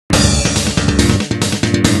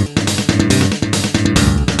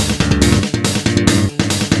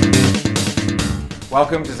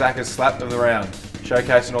Welcome to Zakka's Slap of the Round,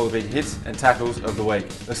 showcasing all the big hits and tackles of the week.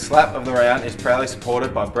 The Slap of the Round is proudly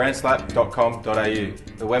supported by brandslap.com.au,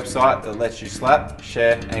 the website that lets you slap,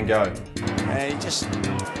 share and go. And he just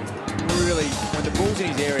really, when the ball's in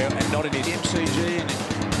his area and not in his MCG, and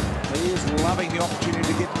he is loving the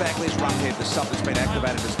opportunity to get back. There's Rumhead, the sub that's been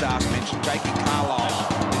activated, as Darce mentioned. Jakey Carlisle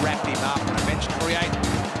wrapped him up and eventually create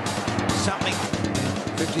something.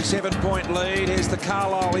 57-point lead. Here's the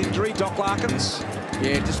Carlisle injury. Doc Larkins.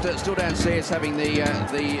 Yeah, just still downstairs having the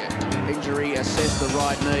injury assessed, the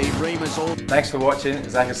right knee. Reema's all. Thanks for watching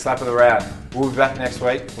Zakka's Slap of the Round. We'll be back next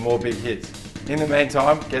week for more big hits. In the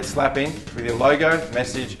meantime, get slapping with your logo,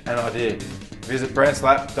 message and idea. Visit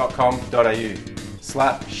brandslap.com.au.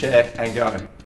 Slap, share and go.